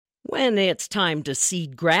When it's time to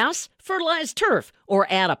seed grass, fertilize turf, or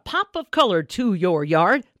add a pop of color to your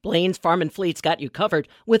yard, Blaine's Farm and Fleet's got you covered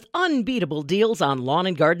with unbeatable deals on lawn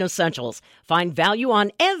and garden essentials. Find value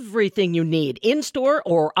on everything you need in-store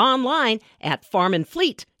or online at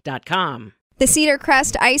farmandfleet.com. The Cedar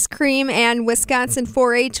Crest Ice Cream and Wisconsin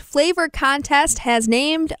 4-H Flavor Contest has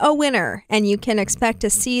named a winner, and you can expect to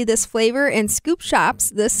see this flavor in scoop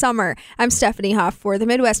shops this summer. I'm Stephanie Huff for the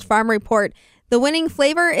Midwest Farm Report. The winning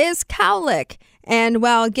flavor is cowlick, and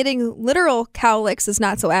while getting literal cowlicks is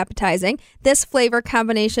not so appetizing, this flavor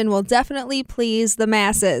combination will definitely please the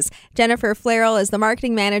masses. Jennifer Flarrell is the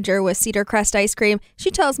marketing manager with Cedar Crest Ice Cream.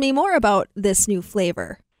 She tells me more about this new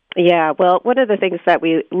flavor. Yeah, well, one of the things that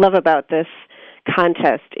we love about this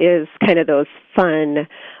contest is kind of those fun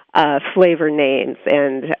flavor names,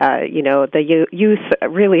 and the youth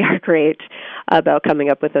really are great about coming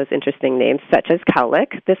up with those interesting names, such as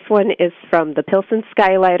cowlick. This one is from the Pilsen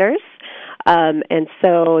Skylighters, and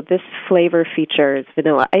so this flavor features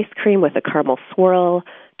vanilla ice cream with a caramel swirl,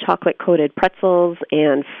 chocolate-coated pretzels,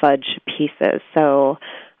 and fudge pieces. So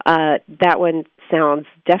that one sounds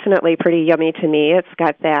definitely pretty yummy to me. It's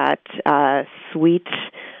got that sweet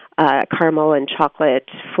caramel and chocolate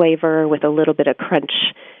flavor with a little bit of crunch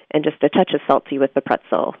and just a touch of salty with the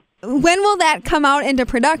pretzel. When will that come out into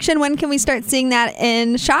production? When can we start seeing that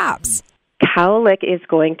in shops? Cowlick is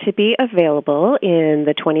going to be available in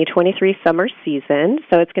the 2023 summer season,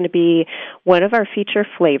 so it's going to be one of our feature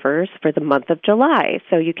flavors for the month of July.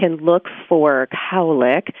 So you can look for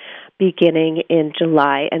cowlick beginning in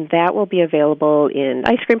July, and that will be available in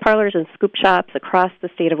ice cream parlors and scoop shops across the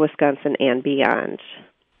state of Wisconsin and beyond.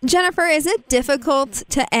 Jennifer, is it difficult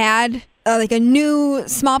to add like a new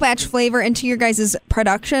small batch flavor into your guys'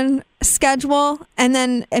 production schedule? And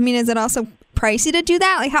then, is it also pricey to do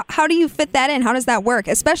that? Like, how do you fit that in? How does that work,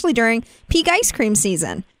 especially during peak ice cream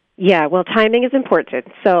season? Yeah, well, timing is important.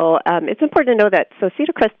 So it's important to know that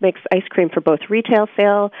Cedar Crest makes ice cream for both retail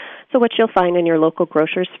sale, so what you'll find in your local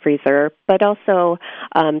grocer's freezer, but also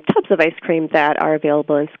tubs of ice cream that are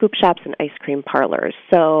available in scoop shops and ice cream parlors.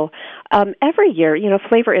 So every year,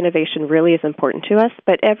 flavor innovation really is important to us,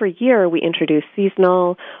 but every year we introduce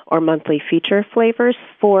seasonal or monthly feature flavors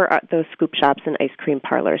for those scoop shops and ice cream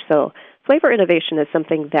parlors. So flavor innovation is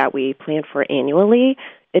something that we plan for annually.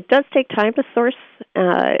 It does take time to source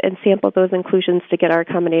and sample those inclusions to get our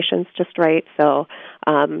combinations just right. So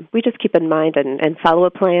we just keep in mind and follow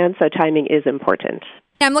a plan, so timing is important.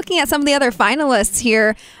 I'm looking at some of the other finalists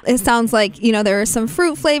here. It sounds like, there are some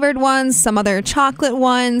fruit-flavored ones, some other chocolate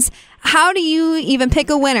ones. How do you even pick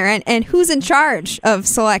a winner, and who's in charge of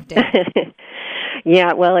selecting?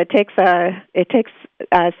 Yeah, well, it takes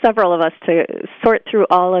several of us to sort through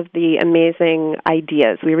all of the amazing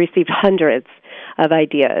ideas. We received hundreds of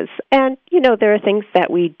ideas. And, there are things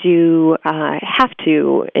that we do have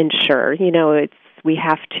to ensure. We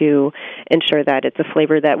have to ensure that it's a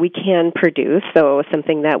flavor that we can produce, so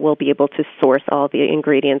something that we'll be able to source all the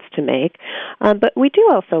ingredients to make. But we do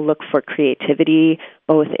also look for creativity,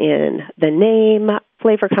 both in the name,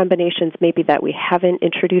 flavor combinations maybe that we haven't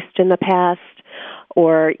introduced in the past,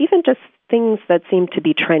 or even just things that seem to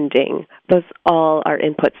be trending. Those all are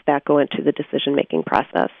inputs that go into the decision-making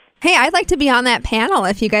process. Hey, I'd like to be on that panel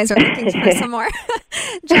if you guys are looking for some more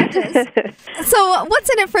judges. So what's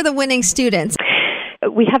in it for the winning students?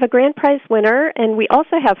 We have a grand prize winner, and we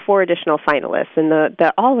also have 4 additional finalists. And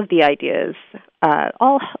all of the ideas,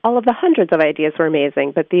 all of the hundreds of ideas were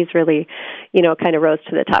amazing, but these really, kind of rose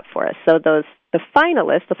to the top for us. So the 4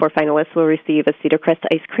 finalists will receive a Cedar Crest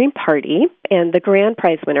ice cream party, and the grand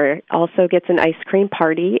prize winner also gets an ice cream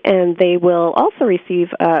party, and they will also receive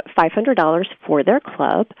 $500 for their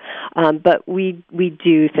club. But we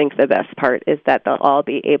do think the best part is that they'll all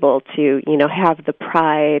be able to, have the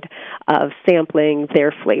pride of sampling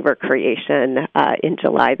their flavor creation in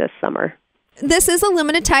July this summer. This is a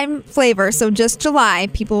limited time flavor, so just July,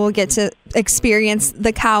 people will get to experience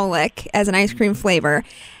the cowlick as an ice cream flavor.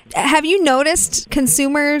 Have you noticed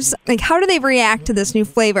consumers, how do they react to this new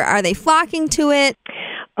flavor? Are they flocking to it?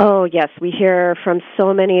 Oh, yes. We hear from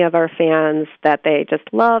so many of our fans that they just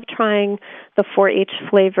love trying the 4-H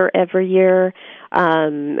flavor every year.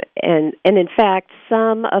 And in fact,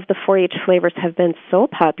 some of the 4-H flavors have been so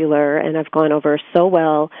popular and have gone over so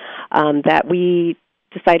well that we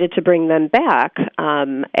decided to bring them back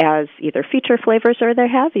as either feature flavors, or there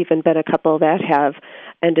have even been a couple that have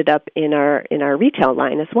ended up in our retail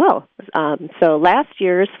line as well. So last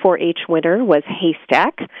year's 4-H winner was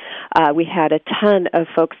Haystack. We had a ton of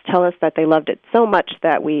folks tell us that they loved it so much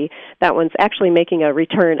that that one's actually making a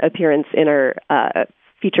return appearance in our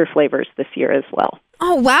feature flavors this year as well.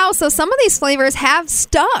 Oh, wow. So some of these flavors have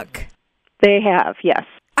stuck. They have, yes.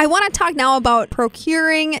 I want to talk now about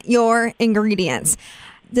procuring your ingredients.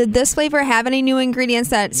 Did this flavor have any new ingredients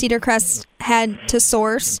that Cedar Crest had to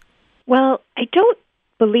source? Well, I don't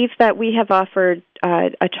believe that we have offered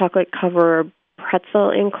a chocolate cover pretzel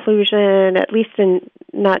inclusion, at least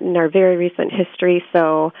not in our very recent history.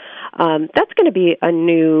 So that's going to be a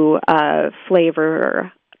new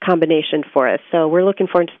flavor combination for us. So we're looking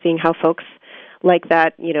forward to seeing how folks like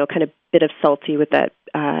that, kind of bit of salty with that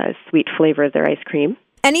sweet flavor of their ice cream.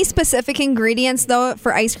 Any specific ingredients, though,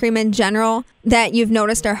 for ice cream in general that you've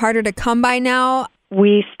noticed are harder to come by now?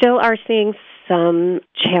 We still are seeing some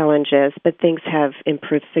challenges, but things have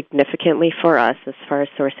improved significantly for us as far as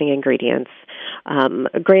sourcing ingredients.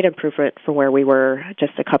 A great improvement from where we were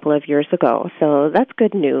just a couple of years ago. So that's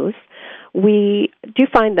good news. We do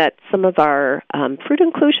find that some of our fruit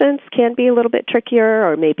inclusions can be a little bit trickier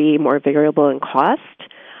or maybe more variable in cost.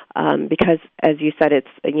 Because, as you said,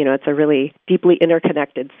 it's a really deeply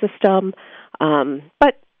interconnected system.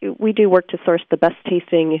 But we do work to source the best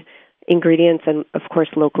tasting ingredients and, of course,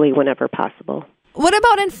 locally whenever possible. What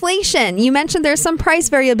about inflation? You mentioned there's some price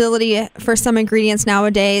variability for some ingredients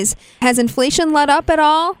nowadays. Has inflation let up at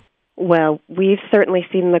all? Well, we've certainly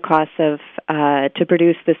seen the cost of to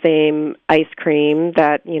produce the same ice cream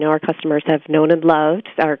that our customers have known and loved.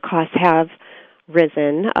 Our costs have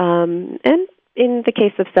risen, and in the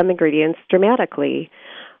case of some ingredients, dramatically.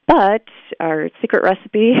 But our secret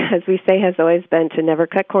recipe, as we say, has always been to never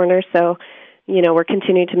cut corners. So, we're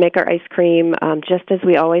continuing to make our ice cream just as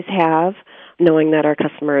we always have, knowing that our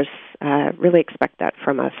customers really expect that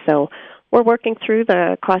from us. So we're working through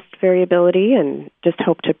the cost variability and just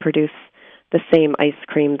hope to produce the same ice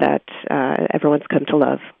cream that everyone's come to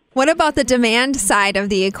love. What about the demand side of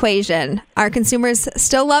the equation? Are consumers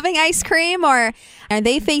still loving ice cream, or are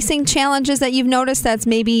they facing challenges that you've noticed that's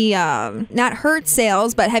maybe not hurt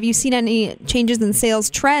sales, but have you seen any changes in sales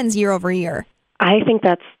trends year over year? I think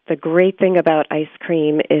that's the great thing about ice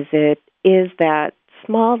cream is it is that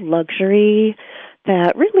small luxury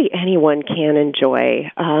that really anyone can enjoy,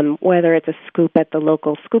 whether it's a scoop at the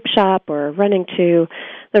local scoop shop or running to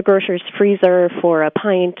the grocer's freezer for a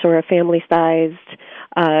pint or a family-sized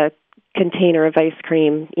container of ice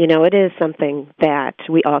cream. It is something that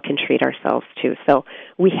we all can treat ourselves to. So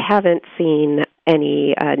we haven't seen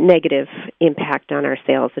any negative impact on our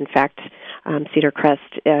sales. In fact, Cedar Crest,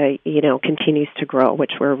 continues to grow,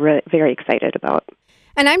 which we're very excited about.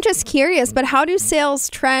 And I'm just curious, but how do sales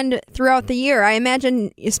trend throughout the year? I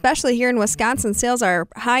imagine, especially here in Wisconsin, sales are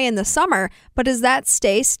high in the summer, but does that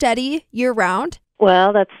stay steady year-round?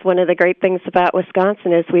 Well, that's one of the great things about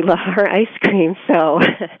Wisconsin is we love our ice cream. So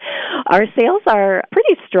our sales are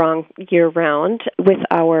pretty strong year-round with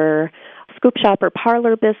our scoop shop or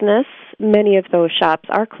parlor business. Many of those shops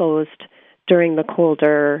are closed during the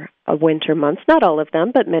colder winter months. Not all of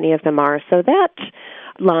them, but many of them are. So that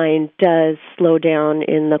line does slow down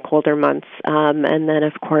in the colder months, and then,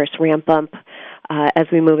 of course, ramp up as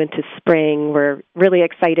we move into spring. We're really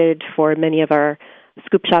excited for many of our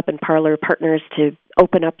scoop shop and parlor partners to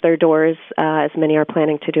open up their doors, as many are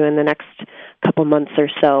planning to do in the next couple months or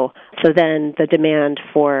so. So then the demand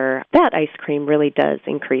for that ice cream really does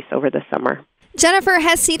increase over the summer. Jennifer,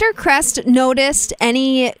 has Cedar Crest noticed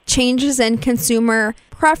any changes in consumer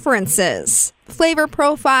preferences, flavor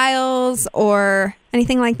profiles, or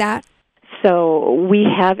anything like that? So we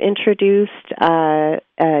have introduced a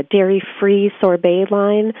dairy-free sorbet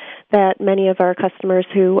line that many of our customers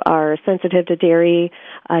who are sensitive to dairy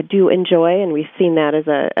do enjoy, and we've seen that as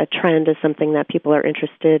a trend, as something that people are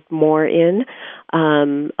interested more in.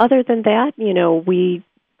 Other than that, we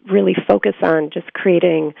really focus on just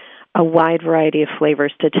creating a wide variety of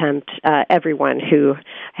flavors to tempt everyone who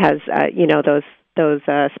has, those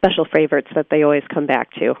special favorites that they always come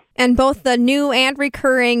back to. And both the new and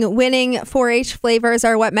recurring winning 4-H flavors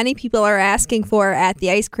are what many people are asking for at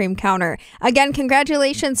the ice cream counter. Again,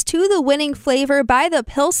 congratulations to the winning flavor by the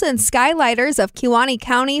Pilsen Skylighters of Kewaunee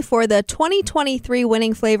County for the 2023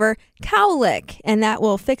 winning flavor, Cowlick. And that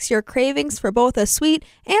will fix your cravings for both a sweet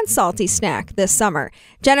and salty snack this summer.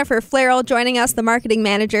 Jennifer Flairell joining us, the marketing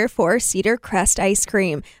manager for Cedar Crest Ice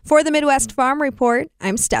Cream. For the Midwest Farm Report,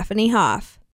 I'm Stephanie Hoff.